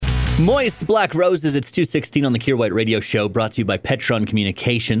Moist Black Roses, it's 2:16 on the Kier White Radio Show, brought to you by Petron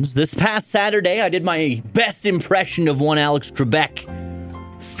Communications. This past Saturday, I did my best impression of one Alex Trebek,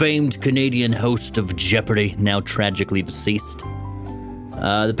 famed Canadian host of Jeopardy, now tragically deceased.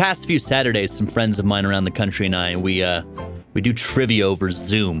 The past few Saturdays, some friends of mine around the country and I, we do trivia over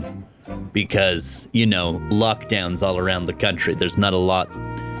Zoom because, lockdowns all around the country. There's not a lot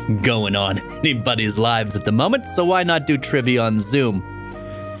going on in anybody's lives at the moment, so why not do trivia on Zoom?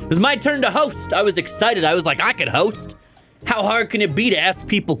 It was my turn to host. I was excited. I was like, I could host. How hard can it be to ask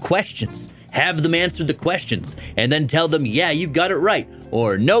people questions? Have them answer the questions, and then tell them, yeah, you got it right,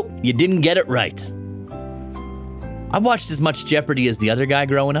 or nope, you didn't get it right. I watched as much Jeopardy as the other guy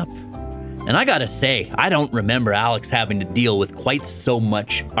growing up, and I gotta say, I don't remember Alex having to deal with quite so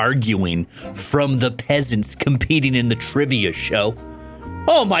much arguing from the peasants competing in the trivia show.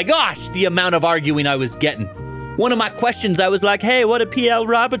 Oh my gosh, the amount of arguing I was getting. One of my questions, I was like, hey, what did P.L.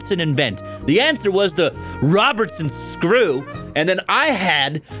 Robertson invent? The answer was the Robertson screw, and then I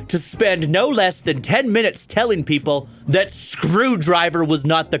had to spend no less than 10 minutes telling people that screwdriver was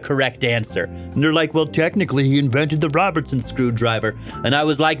not the correct answer. And they're like, well, technically he invented the Robertson screwdriver. And I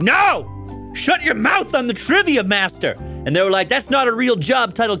was like, no! Shut your mouth, I'm the trivia master! And they were like, that's not a real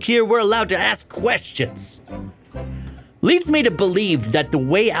job title, Kier, we're allowed to ask questions. Leads me to believe that the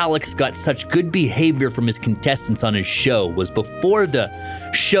way Alex got such good behavior from his contestants on his show was before the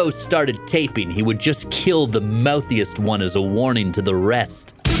show started taping, he would just kill the mouthiest one as a warning to the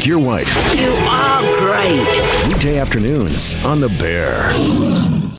rest. Kier White. You are great. Weekday afternoons on The Bear.